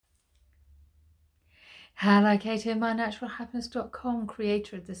Hello, Katie, mynaturalhappiness.com,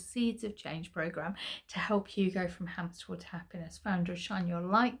 creator of the Seeds of Change program to help you go from hamster to happiness, founder of Shine Your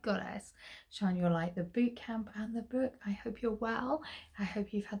Light Goddess, Shine Your Light, the boot camp and the book. I hope you're well. I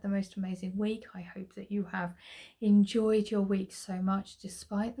hope you've had the most amazing week. I hope that you have enjoyed your week so much,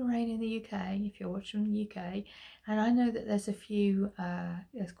 despite the rain in the UK, if you're watching the UK. And I know that there's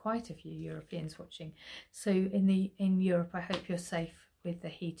quite a few Europeans watching. So in Europe, I hope you're safe with the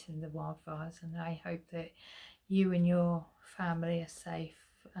heat and the wildfires, and I hope that you and your family are safe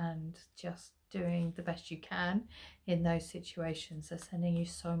and just doing the best you can in those situations. They're sending you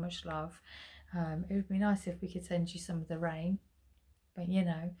so much love. It would be nice if we could send you some of the rain, but you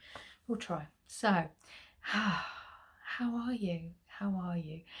know, we'll try. So how are you?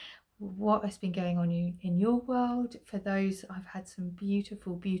 What has been going on in your world? For those, I've had some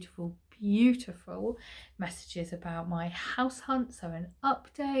beautiful messages about my house hunt. So an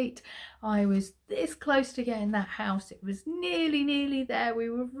update. I was this close to getting that house. It was nearly there.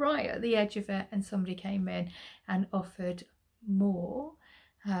 We were right at the edge of it, and somebody came in and offered more.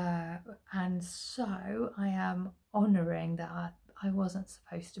 And so I am honouring that I wasn't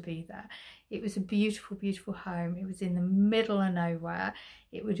supposed to be there. It was a beautiful home. It was in the middle of nowhere.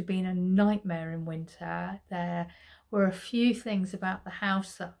 It would have been a nightmare in winter. There were a few things about the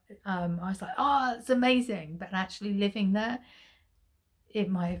house that I was like, oh, it's amazing. But actually living there, it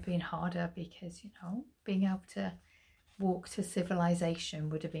might have been harder because, you know, being able to walk to civilization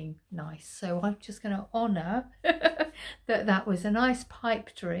would have been nice. So I'm just going to honour that was a nice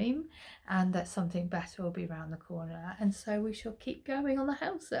pipe dream, and that something better will be around the corner. And so we shall keep going on the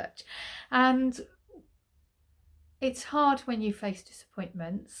house search. And it's hard when you face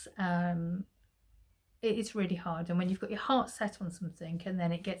disappointments. It's really hard, and when you've got your heart set on something and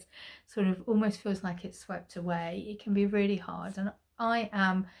then it gets sort of almost feels like it's swept away, it can be really hard. And I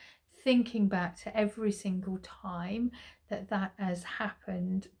am thinking back to every single time that has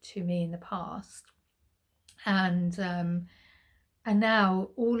happened to me in the past, and now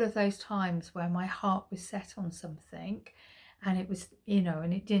all of those times where my heart was set on something and it was, you know,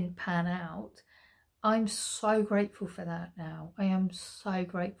 and it didn't pan out, I'm so grateful for that now. I am so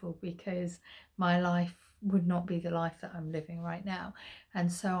grateful, because my life would not be the life that I'm living right now.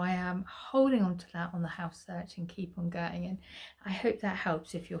 And so I am holding on to that on the house search and keep on going. And I hope that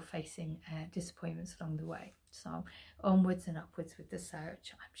helps if you're facing disappointments along the way. So onwards and upwards with the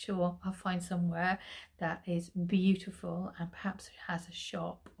search. I'm sure I'll find somewhere that is beautiful and perhaps has a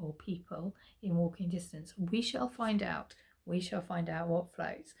shop or people in walking distance. We shall find out. We shall find out what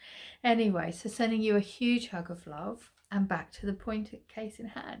flows. Anyway, so sending you a huge hug of love, and back to the point case in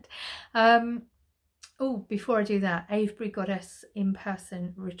hand. Oh, before I do that, Avebury Goddess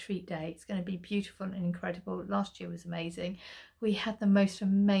in-person retreat day. It's going to be beautiful and incredible. Last year was amazing. We had the most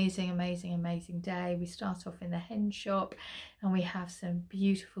amazing day. We start off in the hen shop, and we have some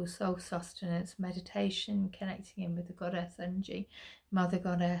beautiful soul sustenance meditation, connecting in with the goddess energy, mother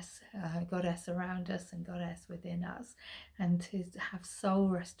goddess, goddess around us and goddess within us, and to have soul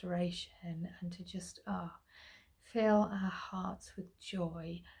restoration, and to just fill our hearts with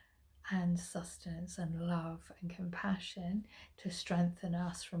joy and sustenance and love and compassion, to strengthen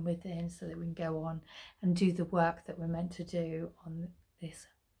us from within, so that we can go on and do the work that we're meant to do on this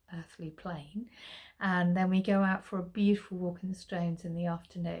earthly plane. And then we go out for a beautiful walk in the stones in the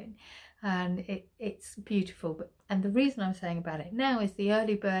afternoon, and it's beautiful. And the reason I'm saying about it now is the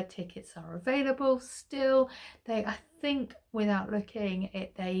early bird tickets are available still. I think without looking,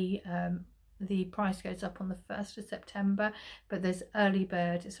 the price goes up on the 1st of September, but there's early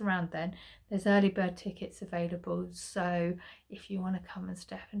bird, it's around then, there's early bird tickets available. So if you want to come and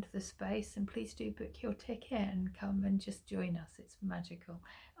step into the space, then please do book your ticket and come and just join us. It's magical,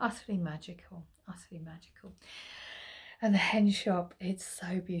 utterly magical. And the hen shop, it's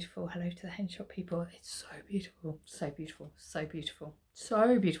so beautiful. Hello to the hen shop people. It's so beautiful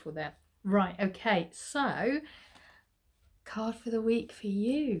there. Right, okay, so card for the week for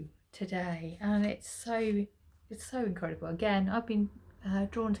you today, and it's so incredible. Again, I've been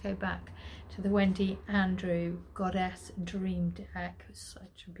drawn to go back to the Wendy Andrew Goddess Dream deck. It's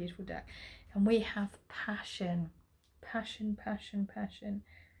such a beautiful deck, and we have passion,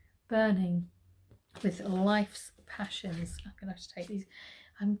 burning with life's passions. I'm gonna have to take these.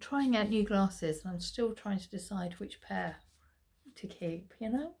 I'm trying out new glasses, and I'm still trying to decide which pair to keep, you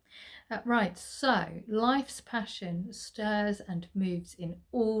know. Right, so life's passion stirs and moves in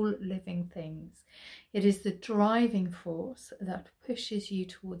all living things. It is the driving force that pushes you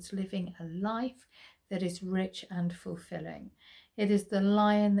towards living a life that is rich and fulfilling. It is the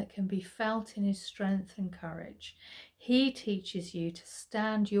lion that can be felt in his strength and courage. He teaches you to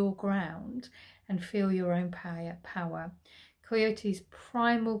stand your ground and feel your own power. Coyote's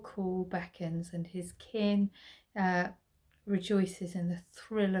primal call beckons, and his kin rejoices in the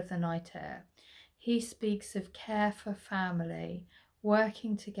thrill of the night air. He speaks of care for family,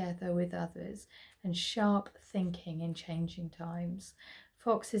 working together with others, and sharp thinking in changing times.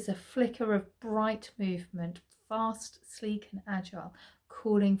 Fox is a flicker of bright movement, fast, sleek and agile,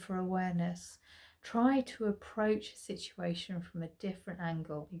 calling for awareness. Try to approach a situation from a different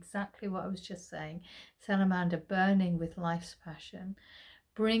angle. Exactly what I was just saying. Salamander, burning with life's passion,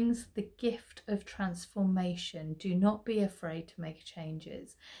 brings the gift of transformation. Do not be afraid to make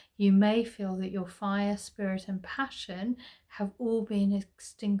changes. You may feel that your fire, spirit and passion have all been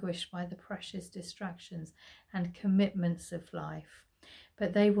extinguished by the precious distractions and commitments of life,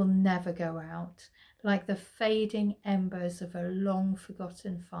 but they will never go out. Like the fading embers of a long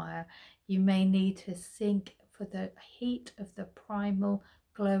forgotten fire, you may need to sink for the heat of the primal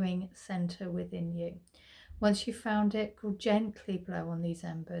glowing center within you. Once you've found it, gently blow on these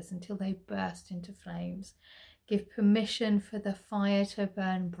embers until they burst into flames. Give permission for the fire to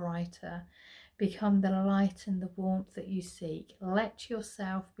burn brighter. Become the light and the warmth that you seek. Let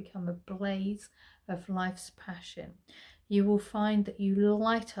yourself become a blaze of life's passion. You will find that you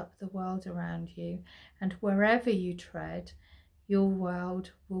light up the world around you, and wherever you tread, your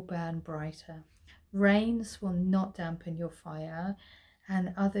world will burn brighter. Rains will not dampen your fire,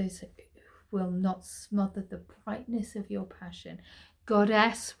 and others will not smother the brightness of your passion.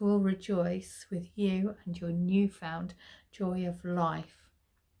 Goddess will rejoice with you and your newfound joy of life.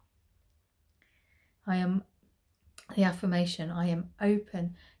 The affirmation, I am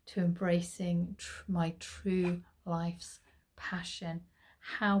open to embracing my true life's passion.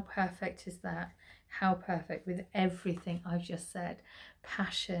 How perfect is that? How perfect with everything I've just said.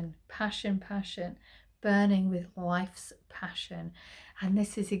 Passion, passion, passion, burning with life's passion. And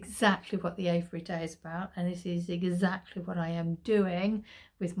this is exactly what the Aviary Day is about, and this is exactly what I am doing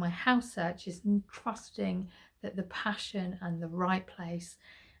with my house search, is trusting that the passion and the right place,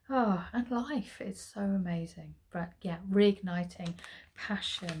 and life is so amazing. But yeah, reigniting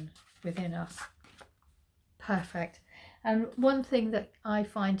passion within us. Perfect. And one thing that I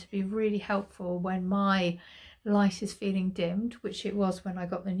find to be really helpful when my light is feeling dimmed, which it was when I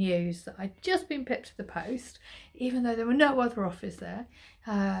got the news that I'd just been pipped to the post, even though there were no other offers there,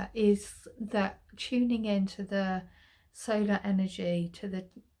 is that tuning into the solar energy, to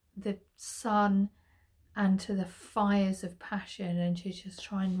the sun and to the fires of passion, and to just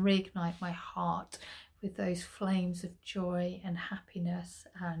try and reignite my heart with those flames of joy and happiness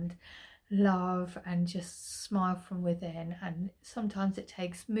and love, and just smile from within. And sometimes it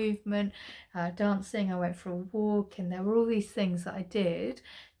takes movement, dancing. I went for a walk, and there were all these things that I did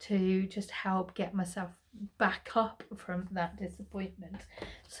to just help get myself back up from that disappointment.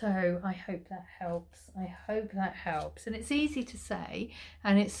 So I hope that helps. I hope that helps. And it's easy to say,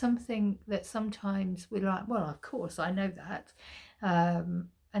 and it's something that sometimes we're like, well, of course I know that,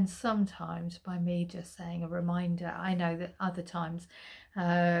 and sometimes by me just saying a reminder, I know that other times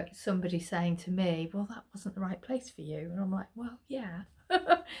somebody saying to me, well, that wasn't the right place for you, and I'm like, well, yeah.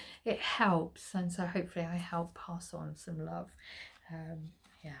 It helps, and so hopefully I help pass on some love.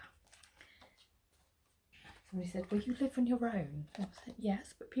 Yeah. Somebody said, well, you live on your own. I said,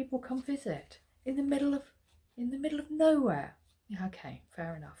 yes, but people come visit in the middle of nowhere. Yeah, okay,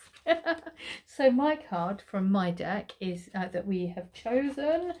 fair enough. So my card from my deck is that we have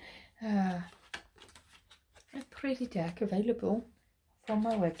chosen a pretty deck available from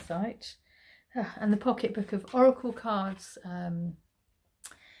my website, and the pocketbook of Oracle cards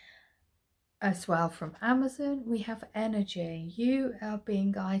as well from Amazon. We have energy. You are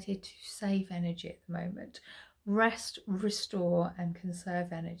being guided to save energy at the moment. Rest, restore and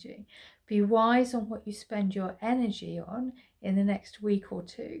conserve energy. Be wise on what you spend your energy on in the next week or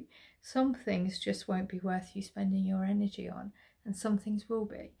two. Some things just won't be worth you spending your energy on, and some things will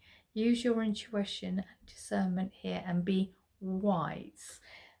be. Use your intuition and discernment here and be wise.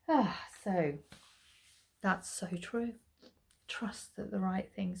 So that's so true. Trust that the right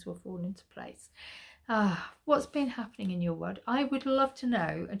things will fall into place. What's been happening in your world? I would love to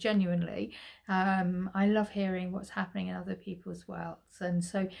know, genuinely. I love hearing what's happening in other people's worlds, and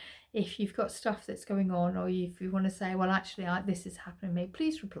so if you've got stuff that's going on, or if you want to say, well, actually this is happening to me,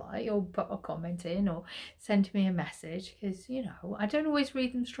 please reply or put a comment in or send me a message, because I don't always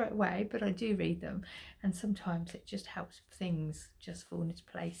read them straight away, but I do read them, and sometimes it just helps things just fall into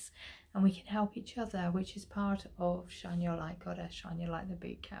place, and we can help each other, which is part of Shine Your Light Goddess, Shine Your Light the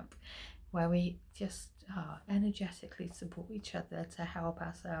boot camp, where we just energetically support each other to help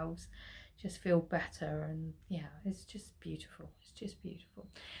ourselves just feel better. And yeah, it's just beautiful. It's just beautiful.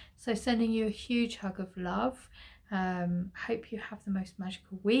 So sending you a huge hug of love. Hope you have the most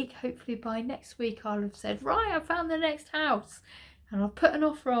magical week. Hopefully by next week I'll have said, right, I found the next house, and I'll put an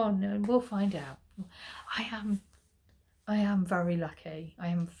offer on and we'll find out. I am very lucky. I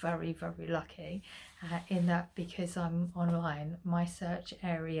am very, very lucky in that, because I'm online, my search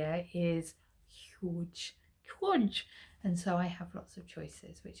area is huge, and so I have lots of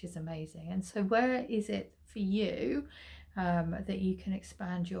choices, which is amazing. And so where is it for you that you can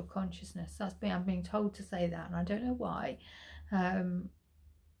expand your consciousness? I'm being told to say that, and I don't know why.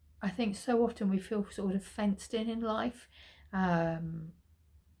 I think so often we feel sort of fenced in life,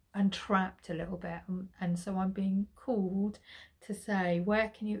 and trapped a little bit, and so I'm being called to say, where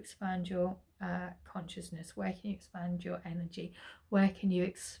can you expand your consciousness? Where can you expand your energy? Where can you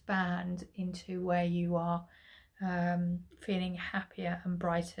expand into where you are feeling happier and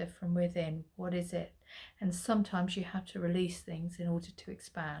brighter from within? What is it? And sometimes you have to release things in order to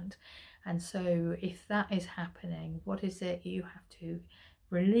expand. And so if that is happening, what is it you have to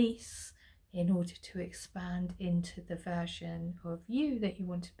release in order to expand into the version of you that you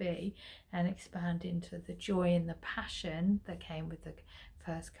want to be, and expand into the joy and the passion that came with the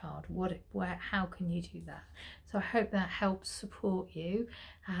first card? How can you do that? So I hope that helps support you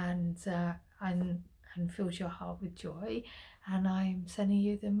and fills your heart with joy. And I'm sending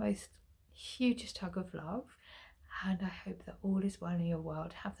you the most hugest hug of love, and I hope that all is well in your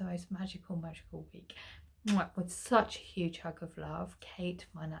world. Have the most magical week. With such a huge hug of love, Kate,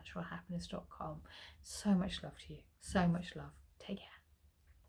 mynaturalhappiness.com. So much love to you. So much love. Take care.